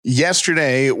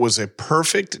Yesterday was a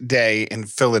perfect day in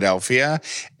Philadelphia,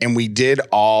 and we did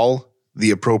all the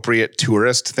appropriate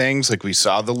tourist things. Like we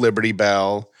saw the Liberty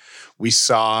Bell. We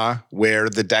saw where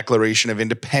the Declaration of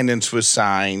Independence was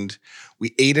signed.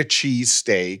 We ate a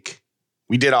cheesesteak.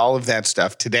 We did all of that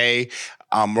stuff. Today,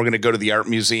 we're going to go to the art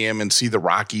museum and see the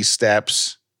Rocky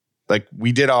Steps. Like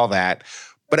we did all that.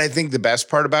 But I think the best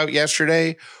part about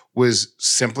yesterday was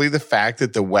simply the fact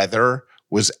that the weather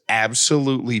was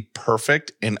absolutely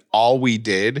perfect, and all we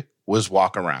did was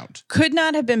walk around. Could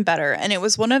not have been better. And it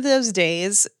was one of those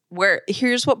days where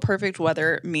here's what perfect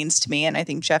weather means to me, and I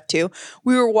think Jeff too.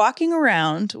 We were walking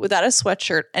around without a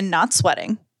sweatshirt and not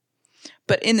sweating,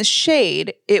 but in the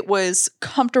shade, it was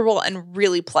comfortable and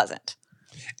really pleasant.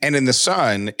 And in the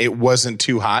sun, it wasn't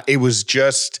too hot. It was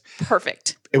just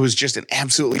perfect. It was just an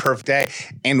absolutely perfect day.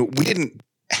 And we didn't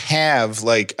have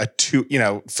like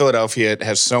Philadelphia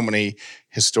has so many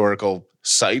historical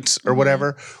sites or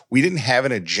whatever. We didn't have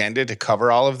an agenda to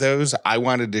cover all of those. I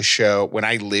wanted to show when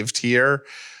I lived here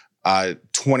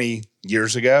 20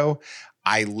 years ago,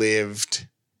 I lived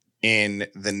in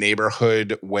the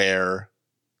neighborhood where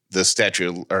the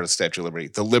Statue of Liberty,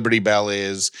 the Liberty Bell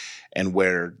is, and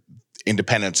where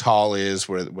Independence Hall is,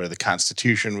 where the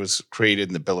Constitution was created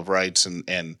and the Bill of Rights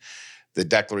and the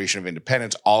Declaration of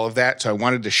Independence, all of that. So I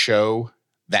wanted to show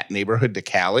that neighborhood to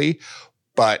Callie.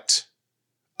 But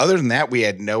other than that, we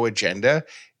had no agenda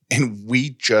and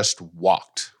we just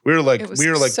walked. We were like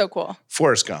so cool.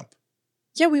 Forrest Gump.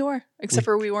 Yeah, we were, except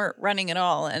for we weren't running at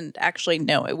all. And actually,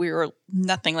 no, we were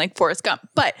nothing like Forrest Gump.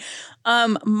 But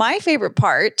my favorite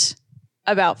part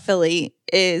about Philly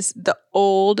is the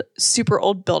super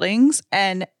old buildings.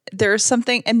 And there's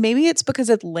something, and maybe it's because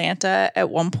Atlanta at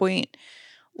one point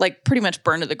like pretty much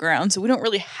burned to the ground. So we don't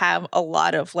really have a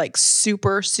lot of like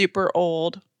super, super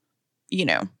old,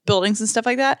 buildings and stuff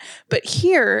like that. But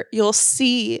here you'll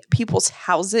see people's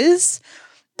houses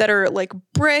that are like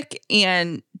brick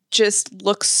and just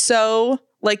look so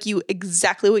like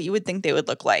exactly what you would think they would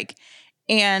look like.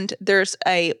 And there's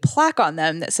a plaque on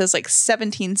them that says like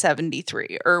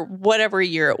 1773 or whatever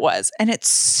year it was. And it's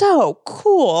so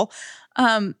cool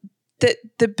that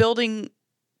the building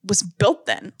was built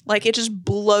then. Like it just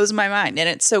blows my mind. And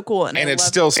it's so cool. And it's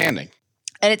still standing.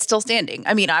 And it's still standing.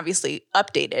 I mean, obviously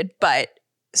updated, but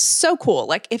so cool.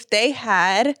 Like if they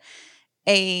had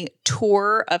a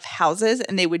tour of houses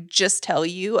and they would just tell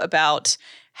you about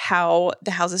how the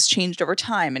houses changed over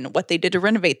time and what they did to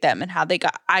renovate them and how they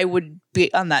got, I would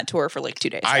be on that tour for like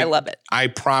 2 days. I love it. I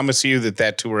promise you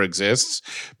that tour exists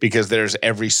because there's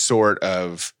every sort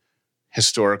of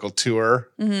historical tour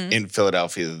in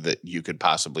Philadelphia that you could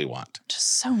possibly want.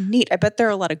 Just so neat. I bet there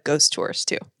are a lot of ghost tours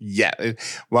too. Yeah.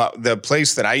 Well, the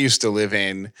place that I used to live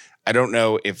in, I don't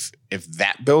know if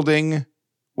that building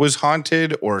was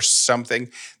haunted or something.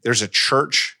 There's a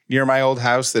church near my old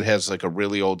house that has like a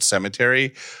really old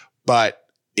cemetery, but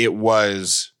it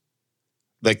was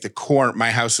like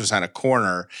my house was on a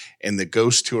corner and the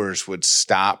ghost tours would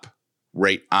stop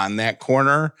right on that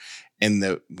corner. And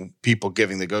the people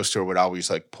giving the ghost tour would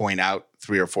always like point out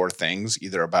 3 or 4 things,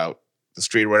 either about the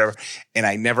street or whatever. And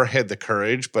I never had the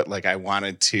courage, but like I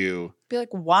wanted to be like,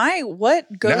 why? What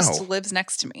ghost lives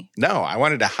next to me? No, I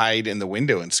wanted to hide in the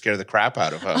window and scare the crap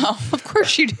out of him. Oh, of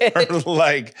course you did. Or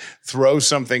like throw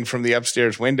something from the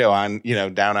upstairs window on,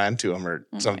 down onto him or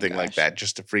something like that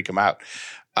just to freak him out.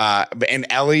 And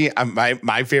Ellie,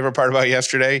 my favorite part about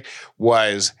yesterday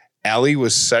was Ellie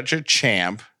was such a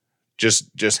champ.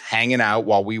 Just hanging out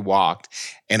while we walked.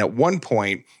 And at one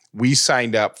point, we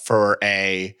signed up for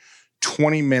a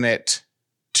 20-minute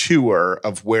tour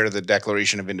of where the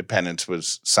Declaration of Independence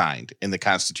was signed and the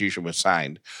Constitution was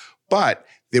signed. But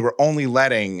they were only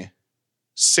letting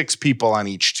 6 people on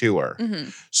each tour. Mm-hmm.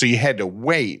 So you had to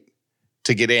wait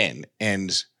to get in.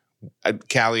 And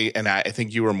Callie and I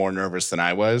think you were more nervous than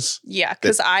I was. Yeah,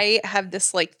 because I have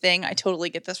this like thing. I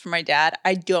totally get this from my dad.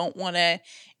 I don't want to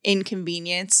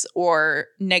inconvenience or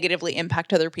negatively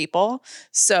impact other people.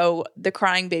 So the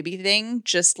crying baby thing,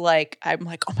 just like, I'm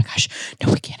like, oh my gosh,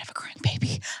 no, we can't have a crying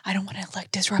baby. I don't want to like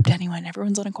disrupt anyone.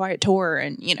 Everyone's on a quiet tour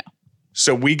and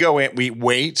So we go in, we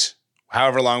wait,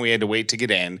 however long we had to wait to get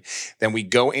in. Then we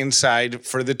go inside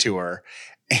for the tour.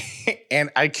 And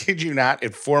I kid you not,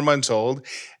 at 4 months old,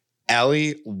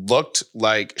 Ellie looked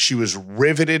like she was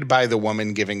riveted by the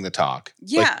woman giving the talk.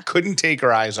 Yeah. Like, couldn't take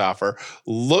her eyes off her.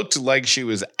 Looked like she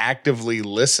was actively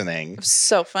listening. It was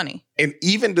so funny. And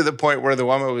even to the point where the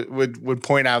woman would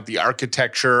point out the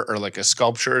architecture or like a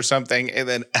sculpture or something. And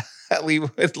then Ellie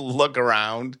would look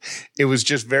around. It was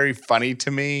just very funny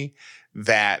to me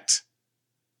that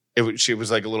She was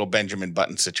like a little Benjamin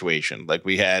Button situation. Like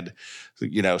we had,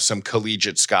 some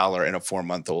collegiate scholar in a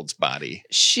 4-month-old's body.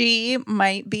 She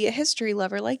might be a history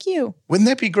lover like you. Wouldn't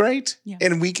that be great? Yeah.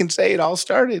 And we can say it all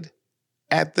started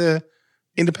at the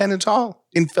Independence Hall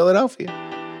in Philadelphia.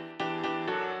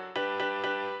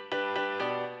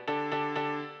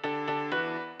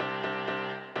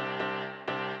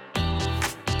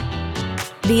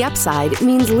 The Upside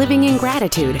means living in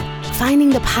gratitude, finding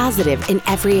the positive in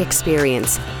every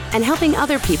experience, and helping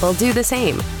other people do the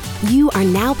same. You are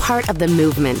now part of the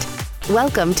movement.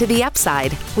 Welcome to The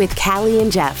Upside with Callie and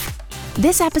Jeff.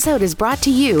 This episode is brought to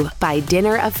you by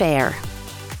Dinner Affair.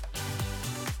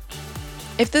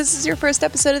 If this is your first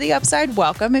episode of The Upside,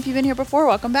 welcome. If you've been here before,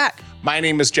 welcome back. My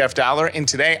name is Jeff Dollar, and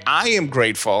today I am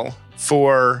grateful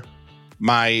for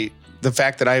the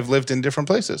fact that I've lived in different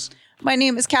places. My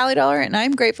name is Callie Dollar, and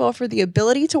I'm grateful for the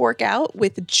ability to work out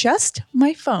with just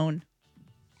my phone.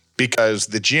 Because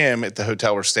the gym at the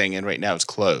hotel we're staying in right now is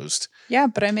closed. Yeah,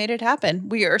 but I made it happen.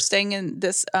 We are staying in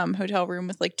this hotel room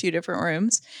with like 2 different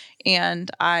rooms. And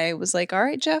I was like, all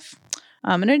right, Jeff,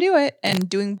 I'm going to do it. And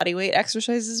doing body weight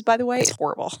exercises, by the way, is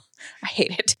horrible. I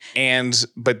hate it.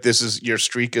 But your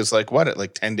streak is like what, at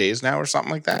like 10 days now or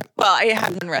something like that? Well, I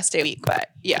have 1 rest day a week, but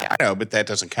yeah. I know, but that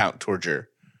doesn't count towards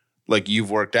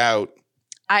you've worked out.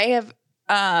 I have,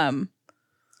 you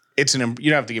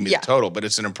don't have to give me the total, but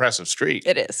it's an impressive streak.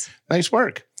 It is. Nice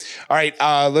work. All right.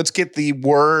 Let's get the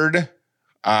word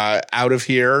out of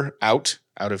here.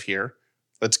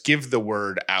 Let's give the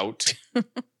word out.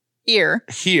 Here.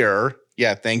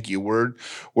 Yeah. Thank you.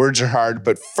 Words are hard,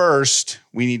 but first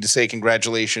we need to say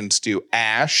congratulations to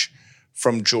Ash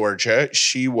from Georgia.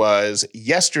 She was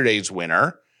yesterday's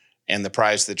winner, and the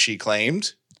prize that she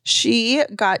claimed. She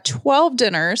got 12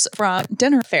 dinners from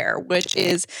Dinner Affair, which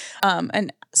is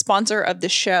an sponsor of the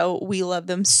show. We love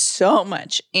them so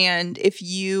much. And if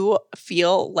you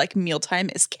feel like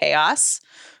mealtime is chaos,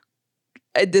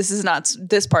 this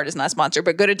part is not sponsored,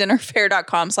 but go to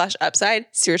dinneraffair.com/upside.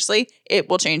 Seriously, it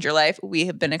will change your life. We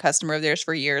have been a customer of theirs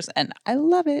for years, and I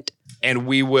love it. And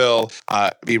we will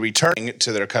be returning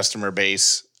to their customer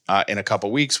base in a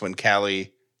couple weeks when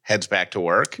Callie heads back to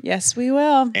work. Yes, we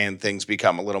will. And things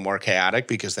become a little more chaotic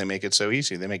because they make it so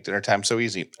easy. They make dinner time so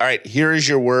easy. All right, here is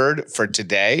your word for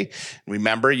today.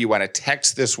 Remember, you want to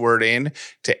text this word in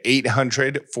to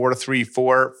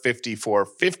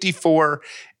 800-434-5454.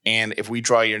 And if we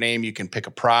draw your name, you can pick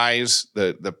a prize.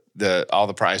 All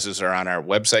the prizes are on our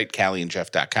website,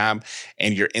 callieandjeff.com.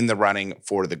 And you're in the running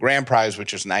for the grand prize,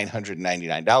 which is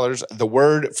 $999. The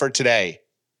word for today,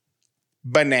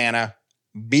 banana,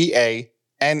 BANANA,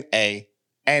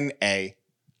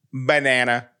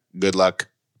 banana. Good luck.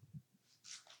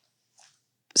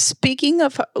 Speaking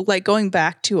of going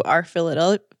back to our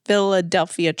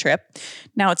Philadelphia trip,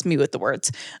 now it's me with the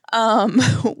words.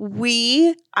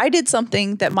 I did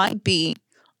something that might be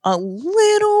a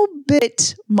little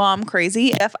bit mom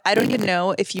crazy. I don't even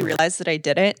know if you realize that I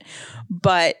did it,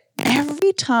 but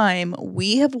every time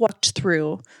we have walked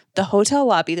through the hotel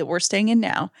lobby that we're staying in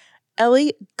now,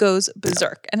 Ellie goes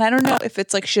berserk. And I don't know if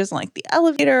it's like she doesn't like the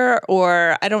elevator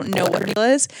or I don't know what it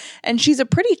is. And she's a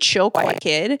pretty chill, quiet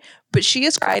kid, but she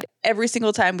has cried every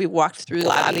single time we walked through the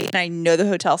lobby. And I know the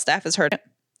hotel staff has heard it.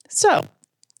 So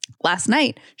last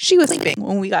night, she was sleeping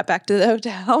when we got back to the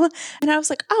hotel. And I was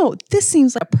like, oh, this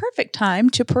seems like a perfect time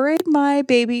to parade my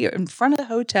baby in front of the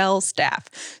hotel staff.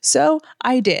 So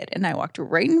I did. And I walked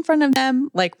right in front of them,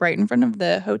 like right in front of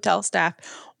the hotel staff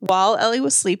while Ellie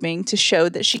was sleeping to show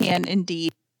that she can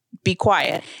indeed be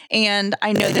quiet. And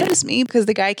I know they noticed me because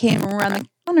the guy came around the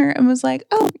counter and was like,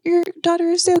 oh, your daughter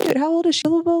is so cute. How old is she?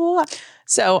 Blah, blah, blah, blah.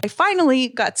 So I finally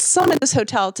got someone at this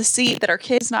hotel to see that our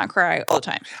kids not cry all the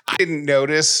time. I didn't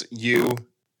notice you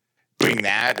doing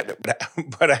that,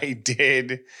 but I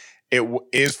did. It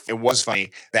was funny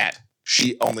that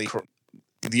she only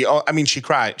she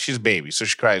cried. She's a baby, so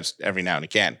she cries every now and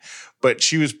again. But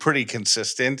she was pretty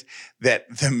consistent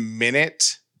that the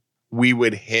minute we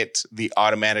would hit the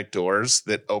automatic doors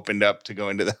that opened up to go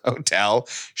into the hotel,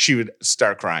 she would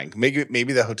start crying.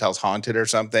 Maybe the hotel's haunted or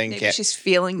something. Maybe she's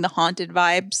feeling the haunted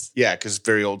vibes. Yeah, because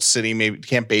very old city. Maybe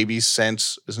can't babies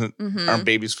sense? Aren't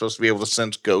babies supposed to be able to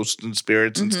sense ghosts and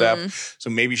spirits and stuff?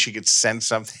 So maybe she could sense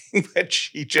something, but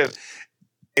she just.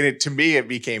 And to me, it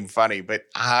became funny. But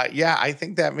yeah, I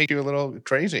think that makes you a little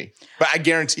crazy. But I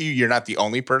guarantee you're not the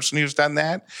only person who's done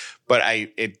that. But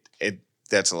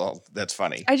that's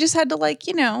funny. I just had to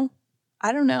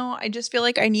I don't know. I just feel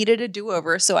like I needed a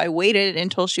do-over. So I waited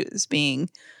until she was being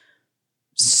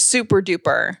super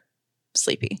duper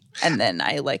sleepy. And then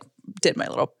I did my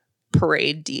little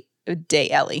parade day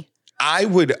Ellie. I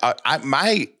would,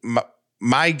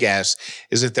 my guess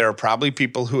is that there are probably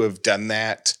people who have done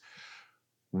that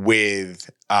with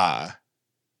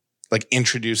like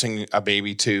introducing a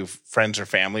baby to friends or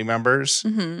family members,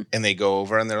 Mm-hmm. and they go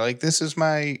over and they're like, this is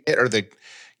my, or the,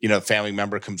 family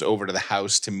member comes over to the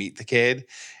house to meet the kid,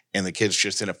 and the kid's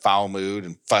just in a foul mood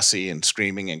and fussy and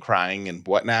screaming and crying and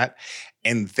whatnot.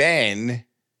 And then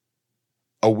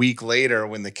a week later,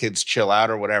 when the kids chill out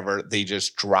or whatever, they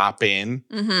just drop in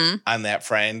Mm-hmm. on that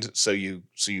friend. So you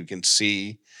can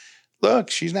see, look,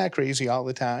 she's not crazy all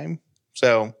the time.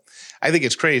 So I think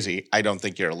it's crazy. I don't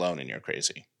think you're alone and you're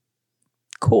crazy.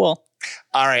 Cool.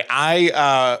 All right.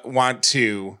 I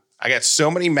got so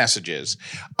many messages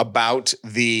about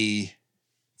the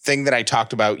thing that I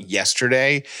talked about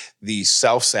yesterday, the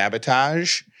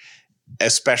self-sabotage,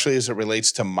 especially as it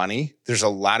relates to money. There's a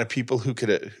lot of people who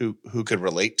could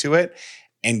relate to it.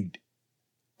 And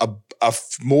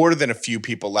more than a few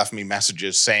people left me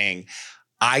messages saying,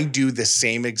 I do the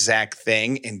same exact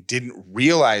thing and didn't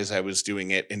realize I was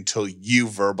doing it until you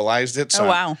verbalized it. So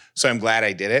wow. So I'm glad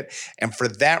I did it. And for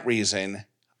that reason,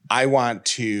 I want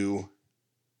to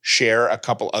share a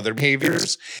couple other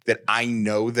behaviors that I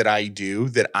know that I do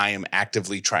that I am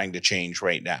actively trying to change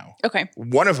right now. Okay.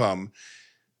 One of them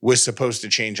was supposed to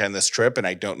change on this trip, and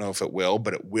I don't know if it will,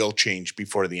 but it will change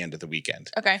before the end of the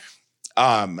weekend. Okay.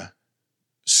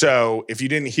 So if you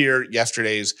didn't hear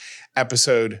yesterday's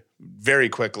episode very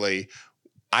quickly,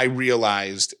 I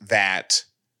realized that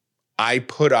I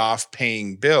put off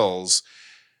paying bills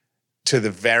to the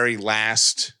very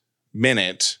last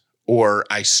minute, or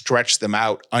I stretch them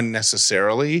out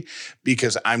unnecessarily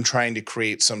because I'm trying to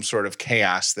create some sort of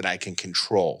chaos that I can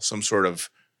control, some sort of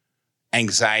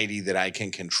anxiety that I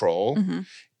can control,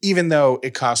 even though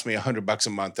it costs me $100 a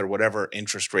month or whatever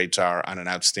interest rates are on an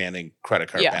outstanding credit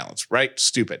card balance, right?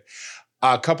 Stupid.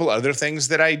 A couple other things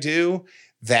that I do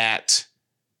that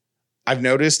I've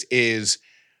noticed is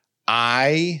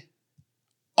I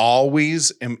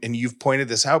always am, and you've pointed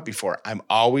this out before, I'm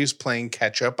always playing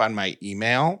catch up on my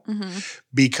email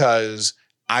because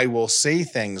I will say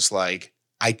things like,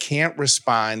 I can't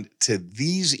respond to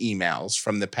these emails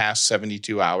from the past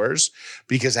 72 hours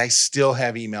because I still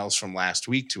have emails from last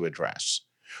week to address.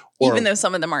 Even though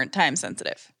some of them aren't time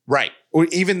sensitive. Right. Or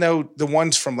even though the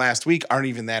ones from last week aren't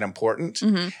even that important.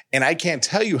 And I can't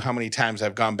tell you how many times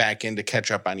I've gone back in to catch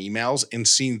up on emails and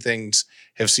seen things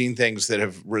that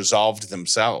have resolved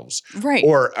themselves. Right.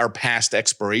 Or are past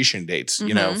expiration dates,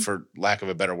 for lack of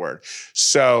a better word.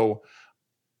 So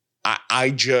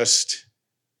I just...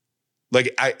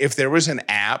 if there was an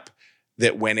app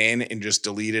that went in and just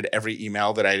deleted every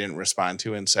email that I didn't respond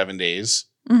to in 7 days,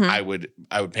 I would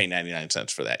pay 99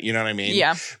 cents for that. You know what I mean?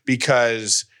 Yeah.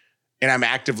 Because, and I'm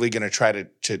actively going to try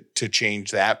to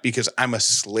change that because I'm a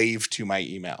slave to my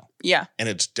email. Yeah. And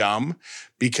it's dumb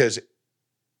because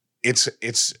it's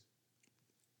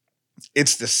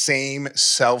the same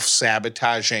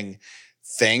self-sabotaging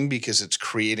thing because it's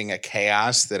creating a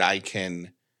chaos that I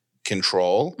can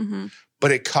control.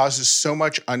 But it causes so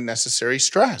much unnecessary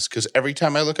stress because every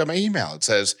time I look at my email, it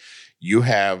says, you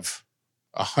have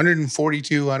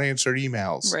 142 unanswered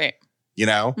emails. Right.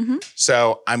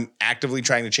 So I'm actively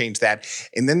trying to change that.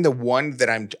 And then the one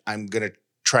that I'm going to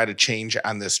try to change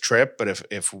on this trip, but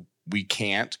if we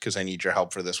can't, because I need your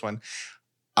help for this one.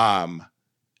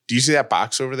 Do you see that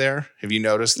box over there? Have you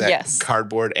noticed that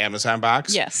cardboard Amazon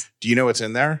box? Yes. Do you know what's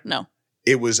in there? No.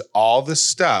 It was all the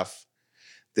stuff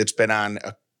that's been on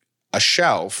a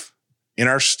shelf in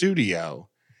our studio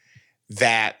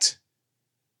that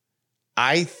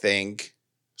I think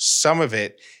some of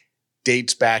it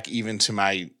dates back even to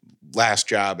my last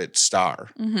job at Star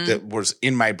that was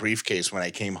in my briefcase when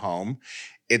I came home.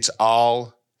 It's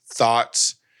all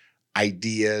thoughts,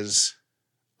 ideas,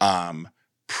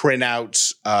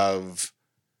 printouts of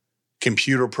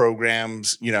computer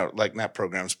programs, not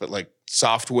programs, but like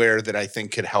software that I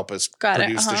think could help us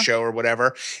produce the show or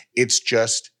whatever. It's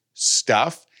just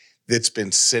stuff that's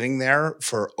been sitting there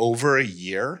for over a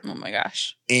year. Oh my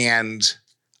gosh. And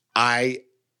I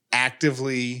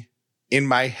actively in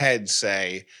my head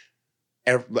say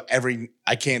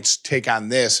I can't take on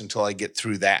this until I get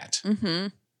through that.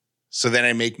 So then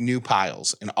I make new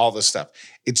piles and all this stuff.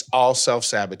 It's all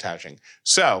self-sabotaging.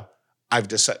 So I've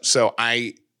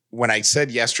decided, when I said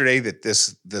yesterday that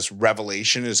this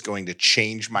revelation is going to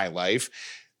change my life,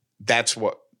 that's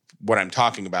what I'm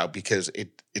talking about, because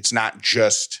it's not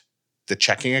just the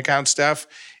checking account stuff.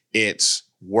 It's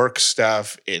work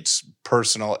stuff. It's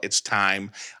personal. It's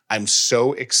time. I'm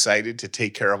so excited to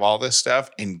take care of all this stuff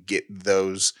and get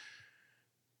that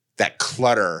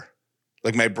clutter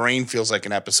Like my brain feels like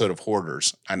an episode of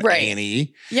Hoarders on Right.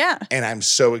 A&E. Yeah. And I'm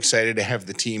so excited to have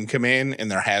the team come in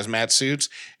their hazmat suits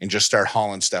and just start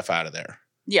hauling stuff out of there,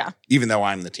 Yeah. even though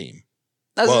I'm the team.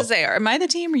 I was Well- going to say, am I the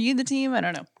team? Are you the team? I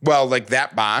don't know. Well, like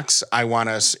that box, I want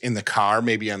us in the car,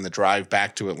 maybe on the drive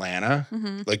back to Atlanta,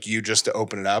 Mm-hmm. like you just to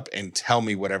open it up and tell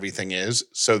me what everything is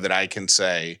so that I can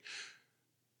say,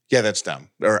 yeah, that's dumb,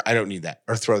 or I don't need that,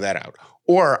 or throw that out.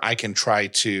 Or I can try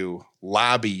to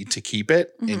lobby to keep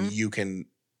it and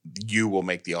you will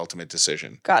make the ultimate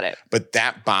decision. Got it. But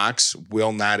that box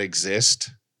will not exist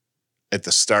at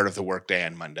the start of the workday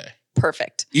on Monday,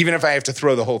 Perfect. even if I have to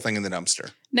throw the whole thing in the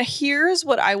dumpster. Now, here's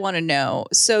what I want to know.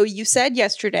 So you said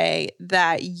yesterday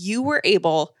that you were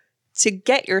able to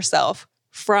get yourself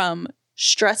from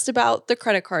stressed about the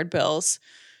credit card bills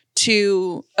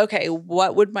to, okay,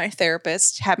 what would my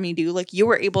therapist have me do? Like you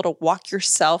were able to walk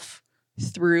yourself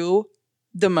through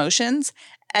the motions.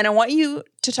 And I want you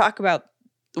to talk about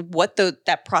what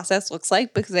that process looks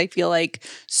like, because I feel like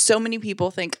so many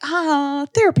people think,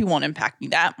 therapy won't impact me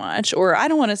that much, or I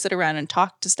don't want to sit around and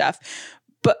talk to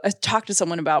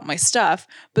someone about my stuff.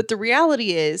 But the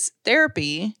reality is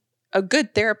therapy, a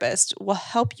good therapist will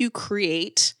help you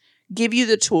give you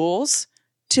the tools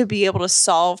to be able to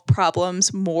solve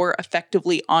problems more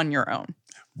effectively on your own.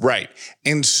 Right.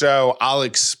 And so I'll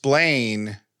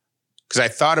explain, because I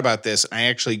thought about this. I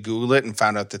actually Googled it and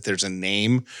found out that there's a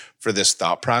name for this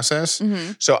thought process.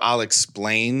 Mm-hmm. So I'll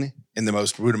explain in the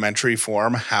most rudimentary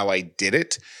form how I did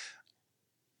it.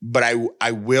 But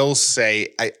I will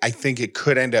say, I think it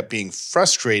could end up being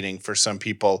frustrating for some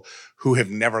people who have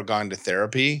never gone to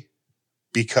therapy,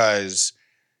 because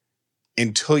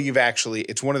until you've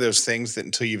it's one of those things that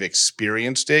until you've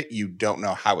experienced it, you don't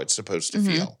know how it's supposed to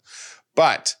feel.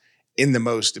 But in the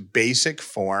most basic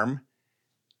form,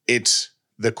 it's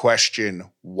the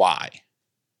question, why?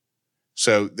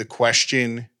 So the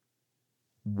question,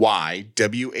 why,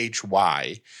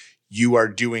 WHY, you are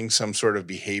doing some sort of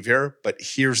behavior. But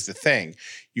here's the thing.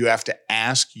 You have to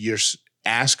ask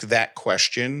that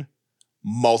question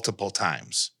multiple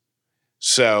times.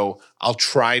 So I'll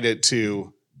try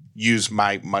to use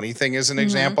my money thing as an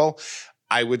example.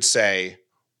 I would say,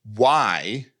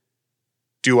 why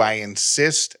do I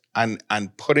insist on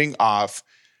putting off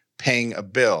paying a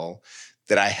bill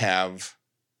that I have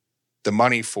the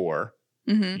money for?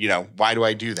 Why do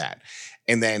I do that?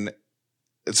 And then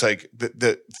it's like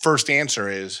the first answer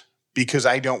is because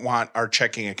I don't want our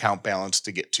checking account balance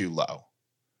to get too low.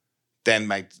 Then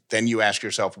you ask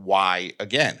yourself why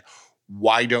again.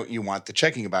 Why don't you want the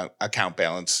checking account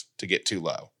balance to get too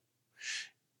low?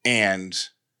 And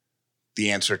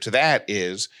the answer to that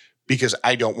is because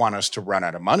I don't want us to run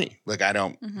out of money. Like I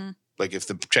don't like if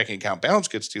the checking account balance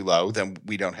gets too low, then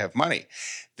we don't have money.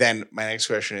 Then my next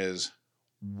question is,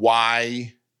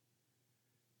 why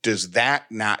does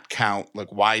that not count?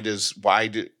 Like why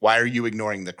are you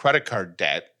ignoring the credit card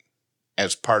debt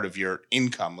as part of your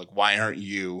income? Like why aren't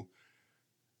you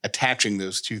attaching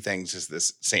those two things as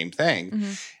this same thing?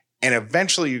 And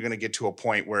eventually you're going to get to a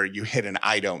point where you hit an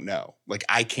I don't know. Like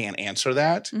I can't answer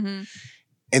that. And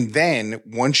then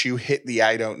once you hit the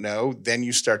I don't know, then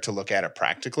you start to look at it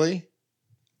practically.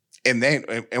 And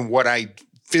what I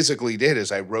physically did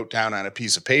is I wrote down on a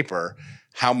piece of paper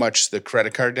how much the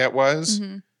credit card debt was,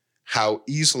 how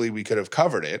easily we could have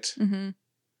covered it,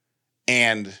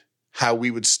 and how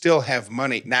we would still have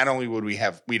money. Not only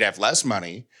we'd have less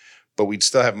money, but we'd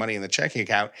still have money in the checking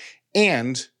account,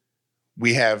 and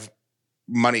we have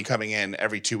money coming in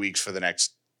every 2 weeks for the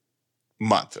next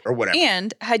month or whatever.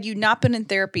 And had you not been in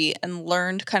therapy and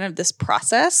learned kind of this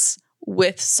process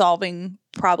with solving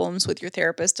problems with your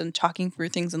therapist and talking through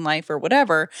things in life or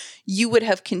whatever, you would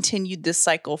have continued this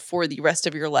cycle for the rest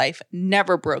of your life,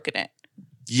 never broken it.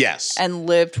 Yes. And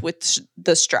lived with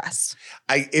the stress.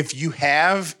 If you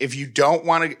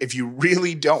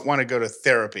really don't want to go to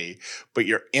therapy, but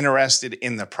you're interested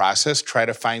in the process, try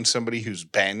to find somebody who's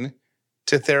been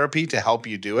to therapy to help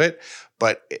you do it.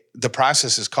 But the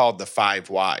process is called the 5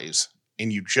 whys.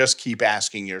 And you just keep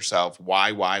asking yourself,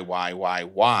 why,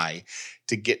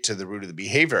 to get to the root of the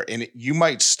behavior. And you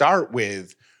might start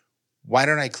with, why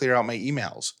don't I clear out my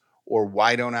emails? Or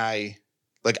why don't I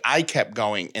kept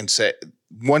going and said,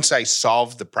 once I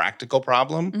solved the practical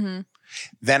problem,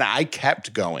 then I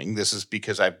kept going. This is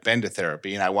because I've been to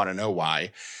therapy and I want to know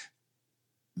why.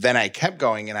 Then I kept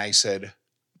going and I said,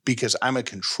 because I'm a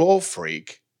control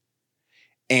freak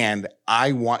and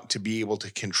I want to be able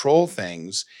to control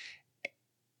things,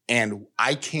 and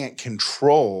I can't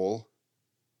control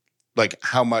like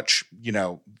how much,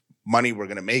 money we're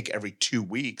going to make every 2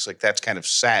 weeks. Like that's kind of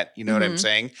set. You know what I'm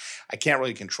saying? I can't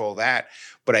really control that,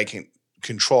 but I can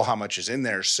control how much is in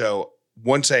there. So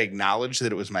once I acknowledged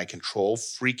that it was my control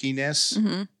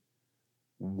freakiness,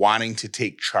 wanting to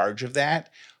take charge of that,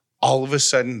 all of a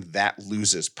sudden that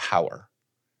loses power.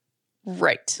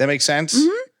 Right. That makes sense?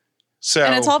 So,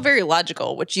 and it's all very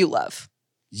logical, which you love.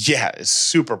 Yeah, it's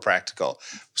super practical.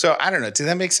 So I don't know. Did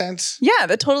that make sense? Yeah,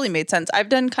 that totally made sense. I've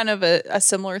done kind of a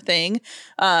similar thing.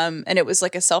 And it was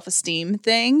like a self-esteem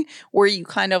thing where you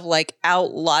kind of like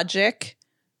out logic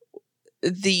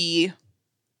the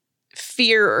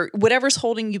fear or whatever's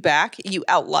holding you back, you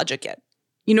out logic it.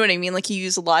 You know what I mean? Like you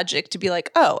use logic to be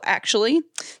like, oh, actually,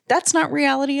 that's not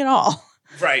reality at all.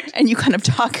 Right. And you kind of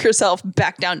talk yourself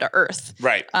back down to earth.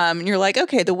 Right. And you're like,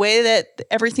 okay, the way that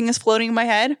everything is floating in my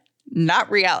head, not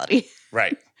reality.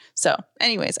 Right. So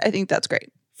anyways, I think that's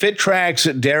great. FitTrack's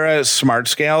Dara Smart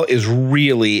Scale is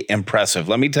really impressive.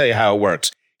 Let me tell you how it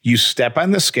works. You step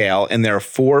on the scale and there are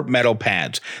 4 metal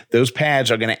pads. Those pads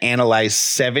are going to analyze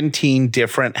 17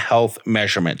 different health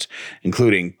measurements,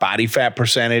 including body fat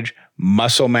percentage,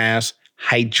 muscle mass,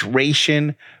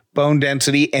 hydration, bone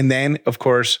density, and then, of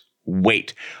course,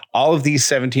 weight. All of these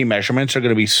 17 measurements are going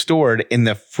to be stored in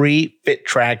the free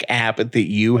FitTrack app that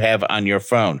you have on your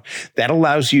phone. That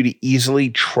allows you to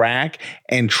easily track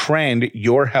and trend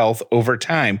your health over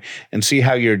time and see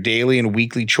how your daily and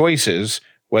weekly choices,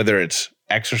 whether it's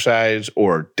exercise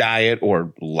or diet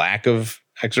or lack of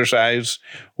exercise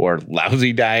or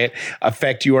lousy diet,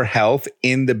 affect your health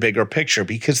in the bigger picture,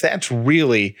 because that's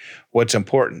really what's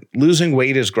important. Losing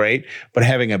weight is great, but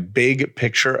having a big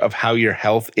picture of how your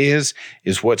health is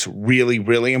what's really,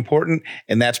 really important.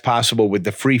 And that's possible with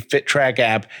the free FitTrack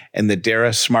app and the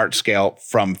Dara Smart Scale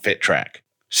from FitTrack.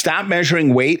 Stop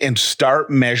measuring weight and start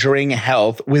measuring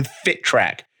health with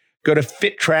FitTrack. Go to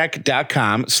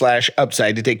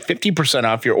fittrack.com/upside to take 50%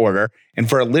 off your order. And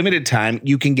for a limited time,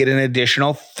 you can get an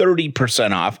additional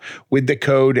 30% off with the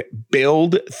code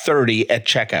BUILD30 at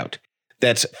checkout.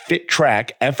 That's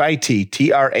FitTrack,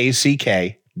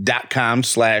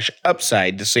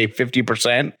 FITTRACK.com/upside to save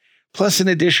 50%, plus an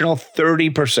additional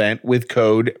 30% with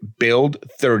code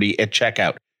BUILD30 at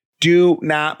checkout. Do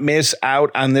not miss out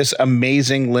on this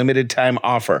amazing limited time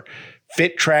offer.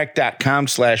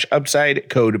 FitTrack.com/upside,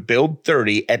 code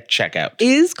BUILD30 at checkout.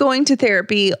 Is going to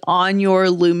therapy on your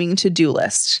looming to-do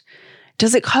list?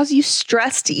 Does it cause you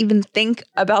stress to even think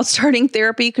about starting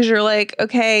therapy? Because you're like,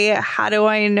 okay, how do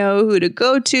I know who to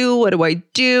go to? What do I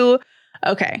do?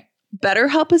 Okay.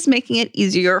 BetterHelp is making it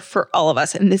easier for all of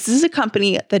us. And this is a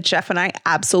company that Jeff and I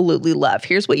absolutely love.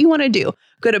 Here's what you want to do.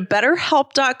 Go to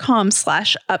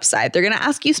BetterHelp.com/upside. They're going to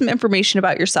ask you some information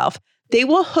about yourself. They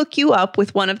will hook you up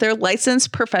with one of their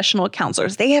licensed professional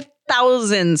counselors. They have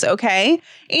thousands, okay?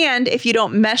 And if you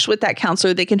don't mesh with that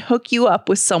counselor, they can hook you up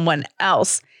with someone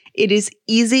else. It is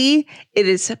easy. It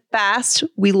is fast.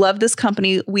 We love this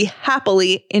company. We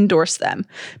happily endorse them.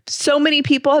 So many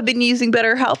people have been using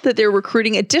BetterHelp that they're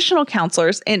recruiting additional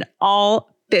counselors in all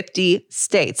 50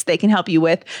 states. They can help you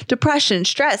with depression,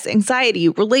 stress, anxiety,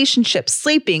 relationships,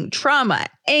 sleeping, trauma,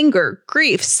 anger,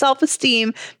 grief,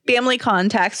 self-esteem, family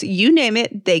contacts, you name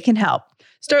it, they can help.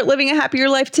 Start living a happier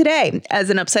life today. As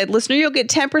an Upside listener, you'll get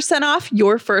 10% off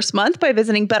your first month by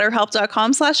visiting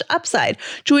BetterHelp.com/upside.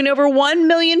 Join over 1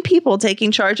 million people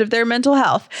taking charge of their mental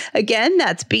health. Again,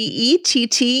 that's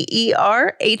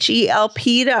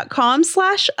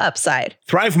BetterHelp.com/upside.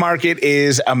 Thrive Market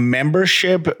is a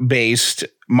membership-based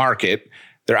market.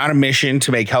 They're on a mission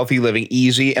to make healthy living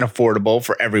easy and affordable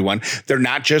for everyone. They're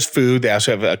not just food. They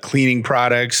also have cleaning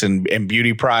products and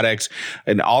beauty products,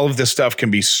 and all of this stuff can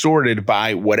be sorted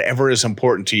by whatever is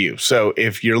important to you. So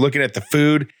if you're looking at the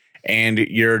food and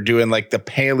you're doing like the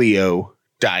paleo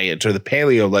diet or the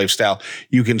paleo lifestyle,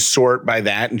 you can sort by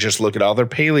that and just look at all their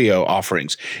paleo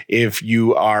offerings. If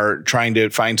you are trying to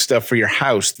find stuff for your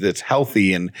house that's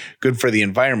healthy and good for the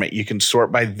environment, you can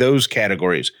sort by those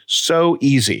categories. So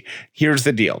easy. Here's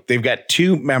the deal. They've got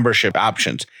 2 membership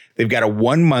options. They've got a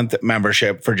 1-month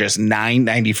membership for just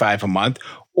 $9.95 a month,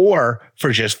 or for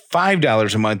just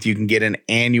 $5 a month, you can get an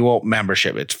annual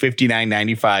membership. It's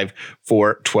 $59.95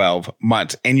 for 12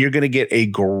 months. And you're going to get a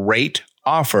great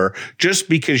offer just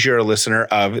because you're a listener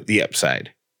of The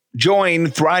Upside. Join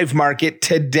Thrive Market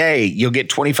today. You'll get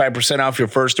 25% off your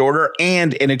first order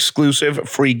and an exclusive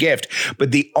free gift. But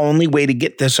the only way to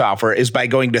get this offer is by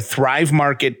going to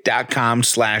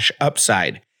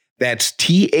thrivemarket.com/upside. That's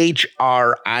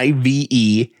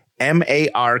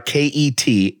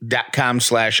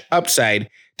THRIVEMARKET.com/upside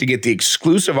to get the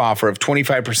exclusive offer of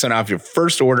 25% off your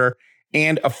first order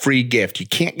and a free gift. You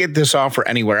can't get this offer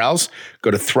anywhere else.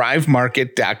 Go to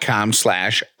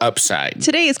thrivemarket.com/upside.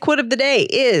 Today's quote of the day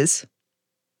is,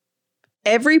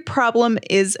 Every problem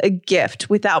is a gift.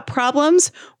 Without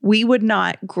problems, we would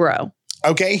not grow.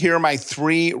 Okay, here are my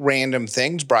 3 random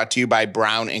things brought to you by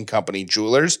Brown & Company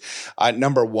Jewelers.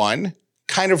 Number 1,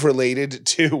 kind of related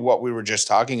to what we were just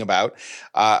talking about.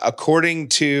 According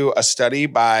to a study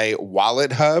by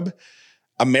Wallet Hub,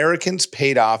 Americans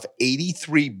paid off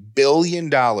 $83 billion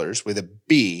with a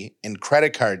B in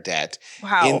credit card debt.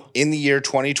 Wow. In the year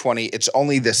 2020. It's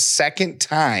only the second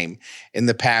time in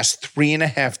the past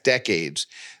 3.5 decades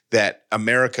that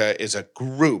America as a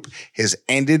group has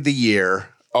ended the year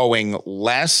owing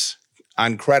less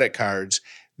on credit cards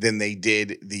than they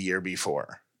did the year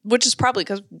before. Which is probably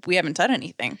because we haven't done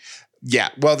anything. Yeah.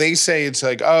 Well, they say it's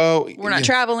like, oh, we're not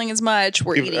traveling as much.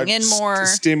 We're eating in more.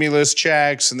 Stimulus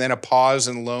checks and then a pause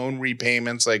in loan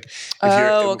repayments. Like, if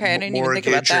okay. I didn't even think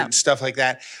about that. Stuff like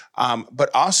that. But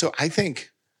also, I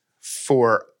think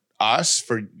for us,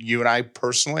 for you and I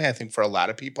personally, I think for a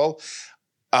lot of people,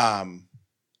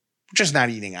 just not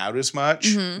eating out as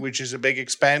much, which is a big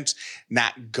expense,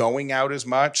 not going out as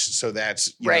much. So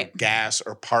that's you know, gas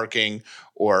or parking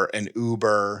or an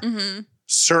Uber.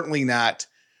 Certainly not.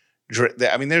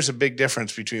 I mean, there's a big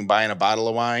difference between buying a bottle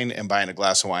of wine and buying a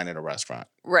glass of wine at a restaurant.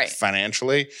 Right.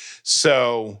 Financially.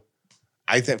 So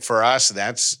I think for us,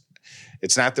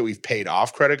 it's not that we've paid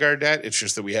off credit card debt. It's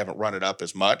just that we haven't run it up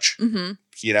as much,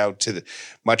 you know,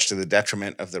 much to the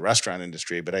detriment of the restaurant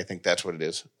industry. But I think that's what it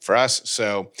is for us.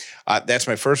 So that's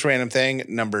my first random thing.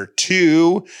 Number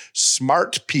 2,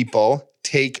 smart people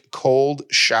take cold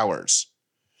showers.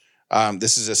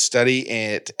 This is a study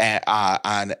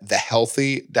on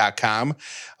thehealthy.com.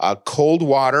 Cold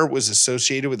water was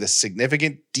associated with a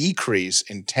significant decrease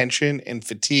in tension and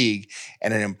fatigue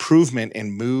and an improvement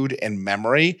in mood and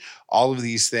memory. All of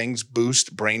these things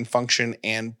boost brain function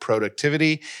and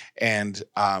productivity. And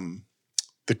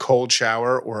the cold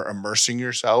shower or immersing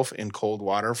yourself in cold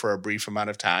water for a brief amount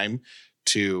of time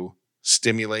to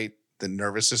stimulate the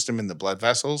nervous system and the blood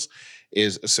vessels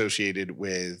is associated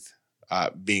with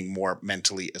being more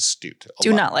mentally astute.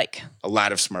 A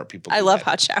lot of smart people. I love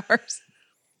hot showers.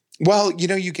 Well, you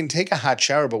know, you can take a hot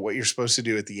shower, but what you're supposed to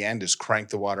do at the end is crank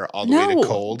the water all the way to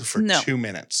cold for 2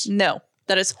 minutes. No,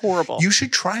 that is horrible. You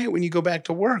should try it when you go back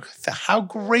to work. How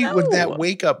great would that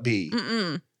wake up be?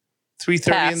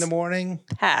 3:30 in the morning?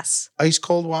 Pass. Ice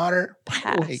cold water?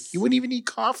 Pass. You wouldn't even need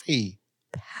coffee.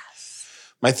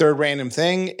 Pass. My third random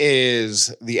thing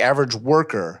is the average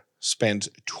worker spends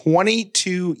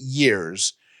 22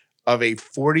 years of a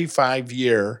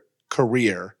 45-year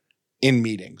career in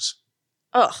meetings.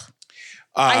 Ugh.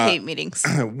 I hate meetings.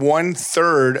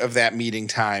 1/3 of that meeting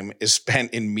time is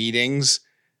spent in meetings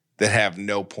that have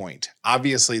no point.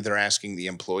 Obviously, they're asking the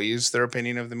employees their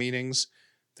opinion of the meetings.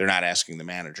 They're not asking the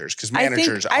managers because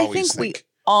managers always think we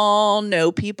all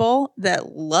know people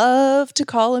that love to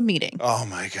call a meeting. Oh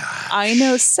my God. I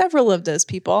know several of those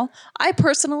people. I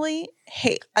personally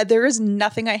hate, there is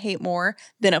nothing I hate more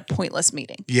than a pointless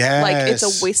meeting. Yes. Like it's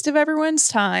a waste of everyone's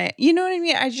time. You know what I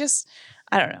mean? I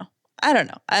don't know.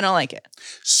 I don't like it.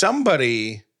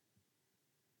 Somebody,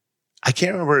 I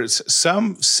can't remember,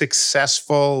 some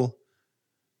successful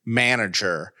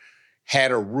manager had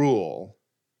a rule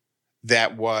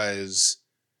that was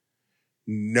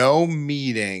no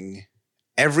meeting,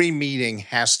 every meeting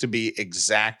has to be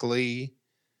exactly,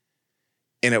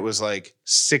 and it was like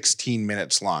 16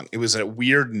 minutes long. It was a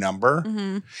weird number,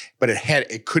 but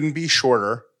it couldn't be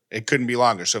shorter. It couldn't be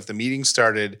longer. So if the meeting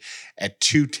started at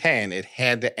 2:10, it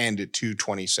had to end at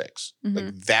 2:26.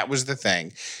 Like that was the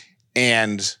thing.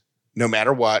 And no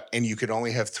matter what, and you could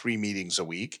only have 3 meetings a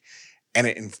week. And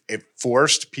it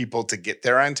forced people to get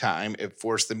there on time. It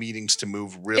forced the meetings to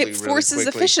move really quickly. It forces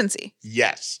efficiency.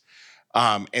 Yes.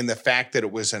 And the fact that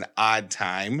it was an odd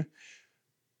time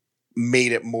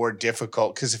made it more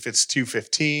difficult because if it's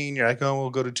 2:15, you're like, oh,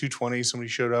 we'll go to 2:20. Somebody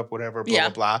showed up, whatever, blah, blah,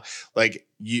 blah. Like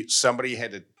somebody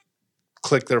had to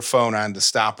click their phone on the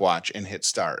stopwatch and hit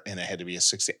start. And it had to be a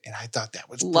 16. And I thought that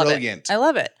was brilliant. I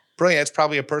love it. Brilliant. It's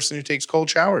probably a person who takes cold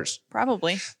showers.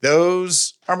 Probably.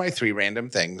 Those are my 3 random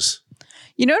things.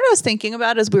 You know what I was thinking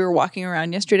about as we were walking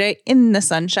around yesterday in the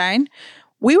sunshine?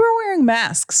 We were wearing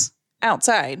masks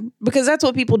outside because that's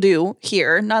what people do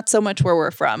here. Not so much where we're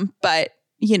from, but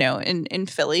you know, in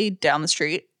Philly, down the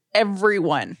street,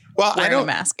 everyone wearing a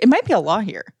mask. It might be a law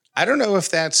here. I don't know if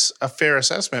that's a fair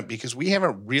assessment because we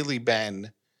haven't really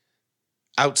been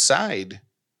outside,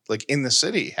 like in the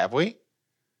city, have we?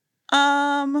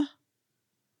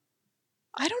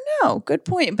 I don't know. Good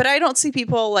point. But I don't see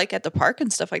people like at the park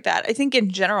and stuff like that. I think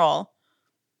in general.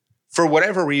 For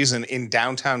whatever reason, in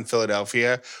downtown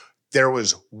Philadelphia, there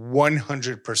was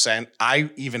 100%. I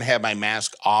even had my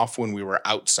mask off when we were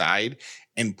outside,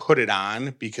 and put it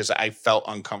on because I felt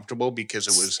uncomfortable because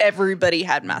it was Everybody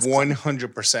had masks on.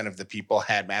 100% of the people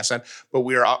had masks on, but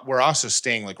we're also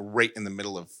staying like right in the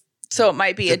middle of So it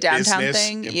might be the a downtown business-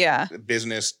 thing. Yeah.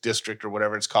 business district or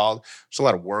whatever it's called. There's a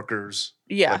lot of workers,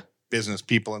 Yeah. like business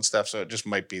people and stuff. So it just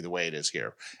might be the way it is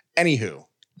here.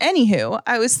 Anywho,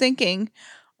 I was thinking,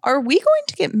 are we going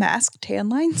to get mask tan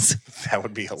lines? that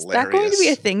would be Is hilarious. that going to be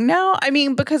a thing now? I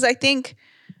mean, because I think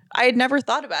I had never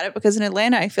thought about it because in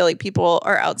Atlanta, I feel like people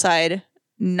are outside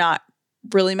not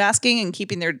really masking and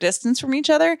keeping their distance from each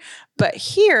other. But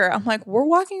here, I'm like, we're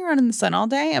walking around in the sun all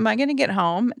day. Am I going to get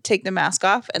home, take the mask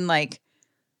off, and like,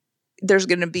 there's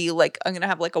going to be like, I'm going to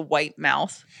have like a white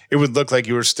mouth? It would look like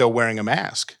you were still wearing a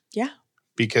mask. Yeah.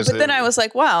 Because But then I was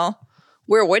like, well,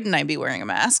 where wouldn't I be wearing a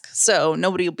mask? So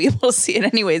nobody will be able to see it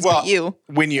anyways but you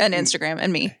when you and Instagram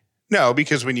and me. No,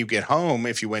 because when you get home,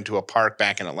 if you went to a park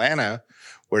back in Atlanta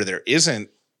where there isn't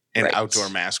an Right. outdoor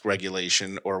mask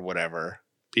regulation or whatever,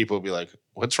 people will be like,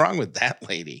 what's wrong with that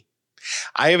lady?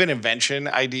 I have an invention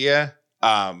idea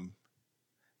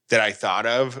that I thought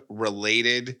of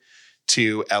related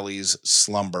to Ellie's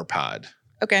slumber pod.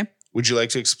 Okay. Would you like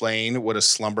to explain what a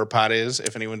slumber pod is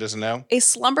if anyone doesn't know? A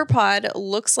slumber pod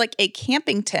looks like a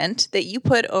camping tent that you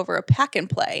put over a pack and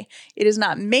play. It is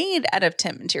not made out of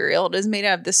tent material. It is made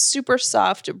out of this super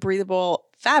soft, breathable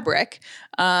fabric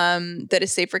that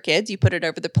is safe for kids. You put it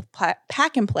over the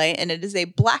pack and play, and it is a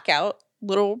blackout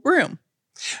little room.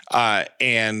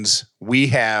 And we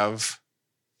have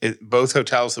both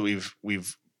hotels that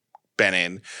we've been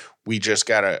in. We just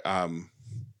got a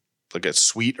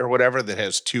suite or whatever that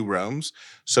has 2 rooms.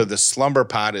 So the slumber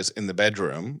pod is in the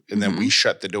bedroom, and then we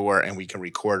shut the door and we can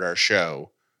record our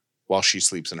show while she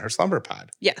sleeps in her slumber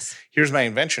pod. Yes. Here's my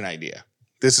invention idea.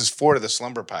 This is for the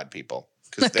slumber pod people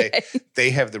because they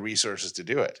have the resources to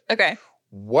do it. Okay.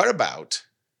 What about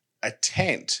a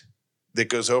tent that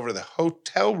goes over the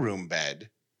hotel room bed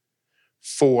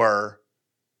for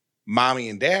mommy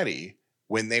and daddy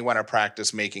when they want to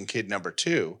practice making kid number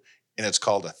 2, and it's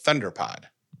called a thunder pod?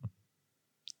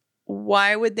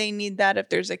 Why would they need that if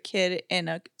there's a kid in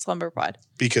a slumber pod?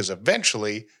 Because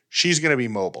eventually she's going to be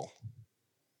mobile.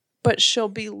 But she'll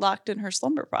be locked in her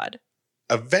slumber pod.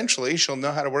 Eventually she'll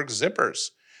know how to work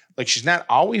zippers. Like she's not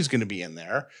always going to be in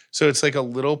there. So it's like a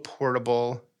little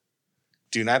portable,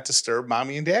 do not disturb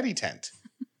mommy and daddy tent.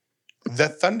 The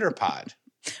thunder pod.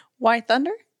 Why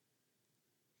thunder?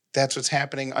 That's what's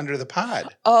happening under the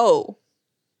pod. Oh,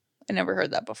 I never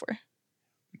heard that before.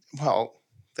 Well,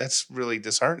 that's really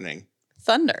disheartening.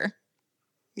 Thunder.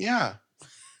 Yeah.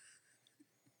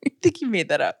 I think you made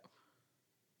that up.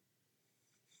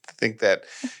 I think that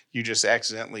you just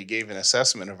accidentally gave an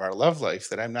assessment of our love life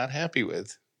that I'm not happy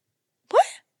with. What?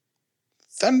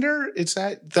 Thunder? It's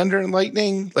not thunder and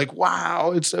lightning? Like,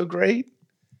 wow, it's so great.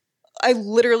 I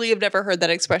literally have never heard that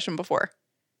expression before.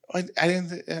 I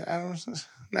don't.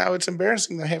 Now it's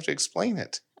embarrassing that I have to explain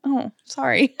it. Oh,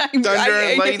 sorry. Thunder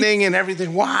and lightning and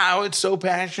everything. Wow, it's so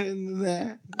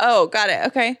passionate. Oh, got it.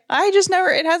 Okay. I just never,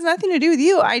 it has nothing to do with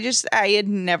you. I had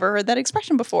never heard that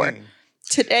expression before.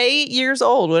 Today, years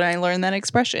old when I learned that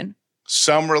expression.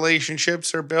 Some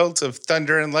relationships are built of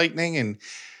thunder and lightning, and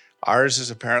ours is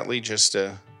apparently just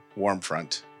a warm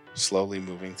front slowly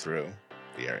moving through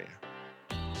the area.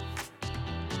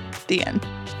 The end.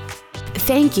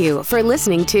 Thank you for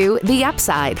listening to The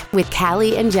Upside with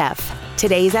Callie and Jeff.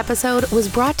 Today's episode was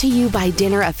brought to you by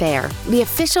Dinner Affair, the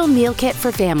official meal kit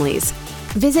for families.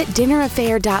 Visit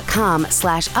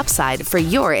dinneraffair.com/upside for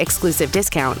your exclusive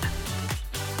discount.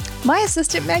 My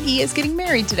assistant Maggie is getting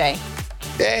married today.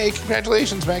 Hey,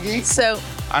 congratulations, Maggie. So,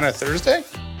 On a Thursday?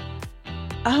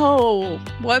 oh,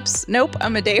 whoops. Nope,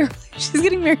 I'm a day early. She's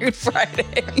getting married Friday.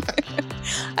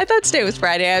 I thought today was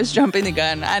Friday. I was jumping the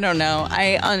gun. I don't know.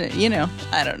 I don't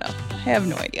know. I have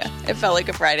no idea. It felt like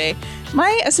a Friday.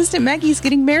 My assistant Maggie's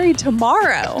getting married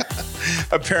tomorrow.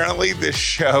 Apparently, this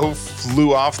show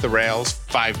flew off the rails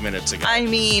 5 minutes ago. I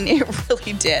mean, it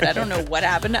really did. I don't know what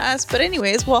happened to us. But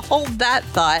anyways, we'll hold that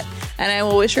thought. And I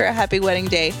will wish her a happy wedding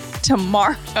day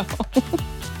tomorrow.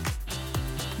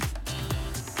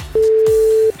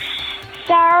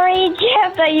 Sorry,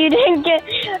 Jeff, that you didn't get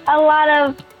a lot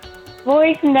of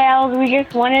voicemails. We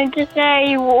just wanted to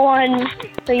say one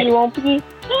so you won't be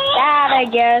sad, I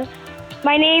guess.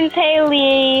 My name's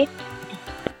Haley.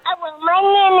 My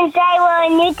name is Iowa.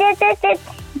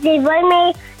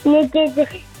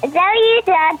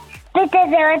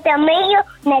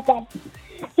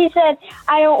 He said,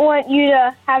 I don't want you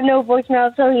to have no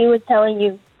voicemail, so he was telling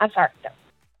you. I'm sorry.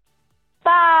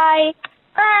 Bye.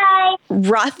 Bye.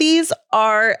 Rothy's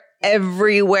are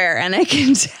everywhere. And I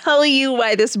can tell you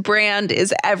why this brand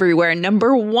is everywhere.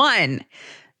 Number one,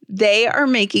 they are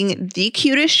making the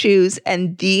cutest shoes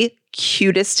and the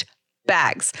cutest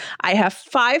bags. I have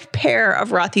 5 pair of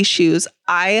Rothy's shoes.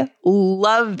 I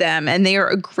love them, and they are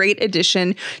a great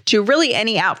addition to really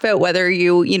any outfit, whether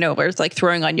where it's like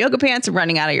throwing on yoga pants and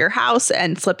running out of your house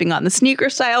and slipping on the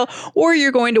sneaker style, or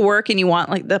you're going to work and you want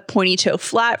like the pointy toe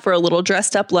flat for a little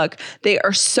dressed up look. They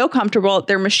are so comfortable.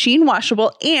 They're machine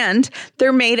washable, and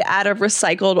they're made out of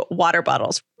recycled water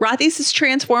bottles. Rothy's has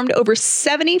transformed over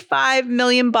 75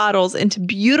 million bottles into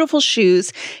beautiful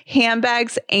shoes,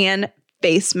 handbags, and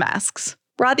face masks.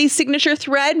 Rothy's signature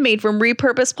thread, made from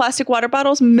repurposed plastic water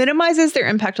bottles, minimizes their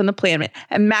impact on the planet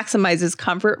and maximizes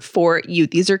comfort for you.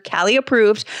 These are Cali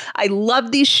approved. I love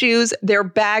these shoes. Their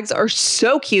bags are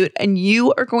so cute, and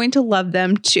you are going to love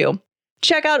them too.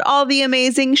 Check out all the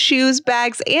amazing shoes,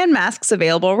 bags, and masks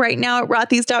available right now at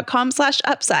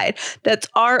rothys.com/upside. That's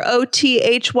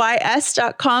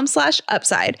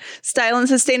ROTHYS.com/upside. Style and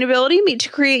sustainability meet to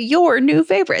create your new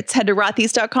favorites. Head to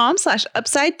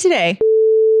rothys.com/upside today.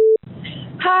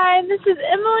 Hi, this is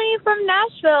Emily from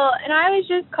Nashville, and I was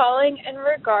just calling in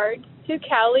regards to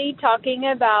Callie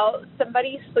talking about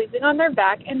somebody sleeping on their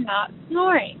back and not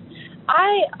snoring.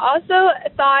 I also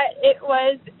thought it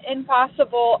was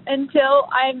impossible until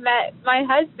I met my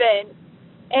husband,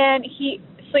 and he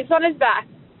sleeps on his back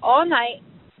all night,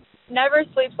 never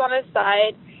sleeps on his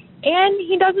side, and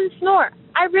he doesn't snore.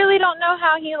 I really don't know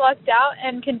how he lucked out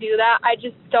and can do that. I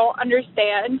just don't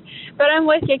understand. But I'm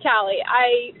with you, Callie.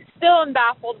 I still am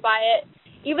baffled by it,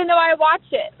 even though I watch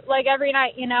it like every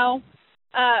night,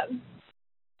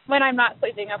 when I'm not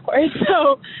sleeping, of course.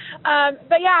 So,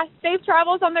 but yeah, safe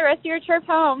travels on the rest of your trip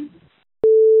home.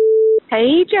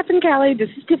 Hey, Jeff and Callie, this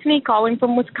is Tiffany calling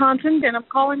from Wisconsin, and I'm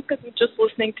calling because I'm just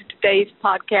listening to today's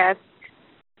podcast.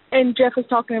 And Jeff was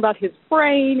talking about his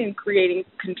brain and creating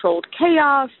controlled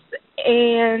chaos,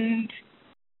 and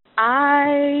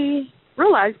I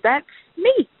realized that's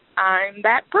me. I'm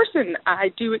that person. I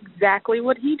do exactly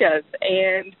what he does,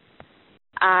 and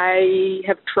I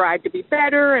have tried to be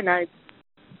better, and I've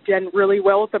done really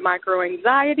well with the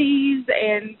micro-anxieties,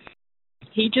 and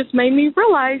he just made me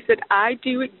realize that I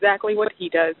do exactly what he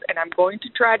does, and I'm going to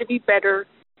try to be better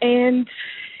and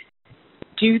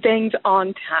do things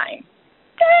on time.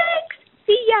 Thanks.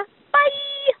 See ya. Bye.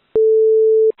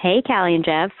 Hey, Callie and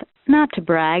Jeff. Not to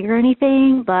brag or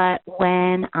anything, but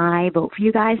when I vote for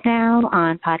you guys now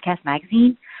on Podcast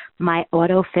Magazine, my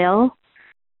autofill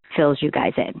fills you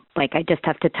guys in. Like, I just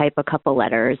have to type a couple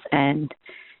letters, and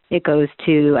it goes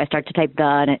to, I start to type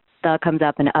the comes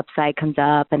up, and the upside comes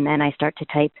up, and then I start to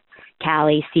type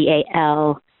Callie,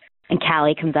 C-A-L, and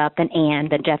Callie comes up, and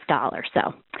Jeff Dollar.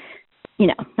 So,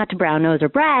 not to brown nose or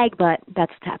brag, but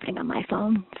that's what's happening on my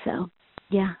phone. So,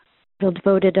 yeah. Real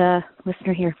devoted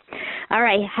listener here. All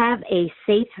right. Have a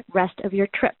safe rest of your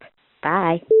trip.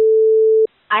 Bye.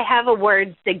 I have a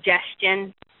word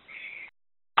suggestion.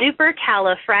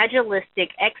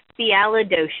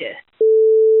 Supercalifragilisticexpialidocious.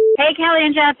 Hey, Callie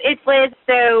and Jeff. It's Liz.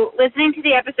 So listening to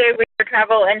the episode with your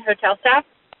travel and hotel stuff,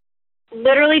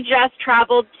 literally just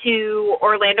traveled to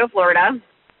Orlando, Florida.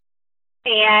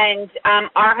 And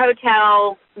our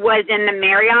hotel was in the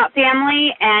Marriott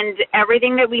family, and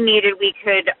everything that we needed we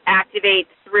could activate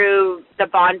through the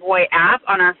Bonvoy app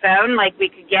on our phone. Like, we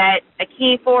could get a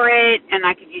key for it, and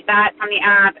I could use that from the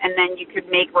app, and then you could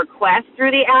make requests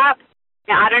through the app.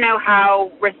 Now, I don't know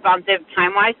how responsive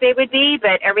time-wise they would be,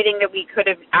 but everything that we could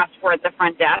have asked for at the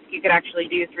front desk, you could actually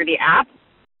do through the app.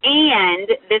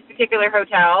 And this particular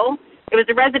hotel, it was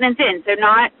a Residence Inn, so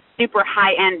not super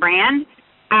high-end brand,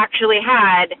 actually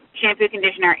had shampoo,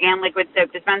 conditioner, and liquid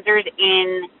soap dispensers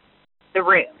in the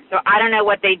room. So I don't know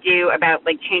what they do about,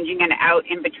 like, changing it out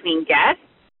in between guests,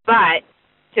 but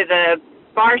to the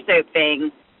bar soap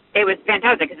thing, it was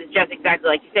fantastic because it's just exactly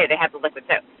like you say. They have the liquid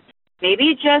soap.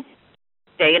 Maybe just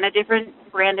stay in a different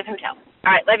brand of hotel.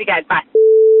 All right, love you guys. Bye.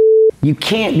 You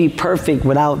can't be perfect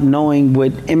without knowing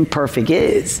what imperfect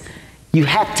is. You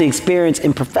have to experience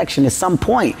imperfection at some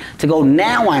point to go,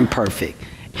 now I'm perfect.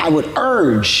 I would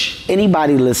urge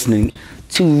anybody listening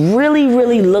to really,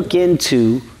 really look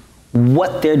into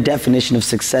what their definition of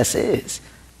success is,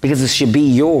 because it should be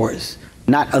yours,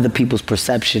 not other people's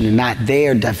perception and not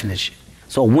their definition.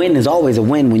 So a win is always a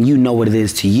win when you know what it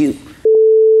is to you.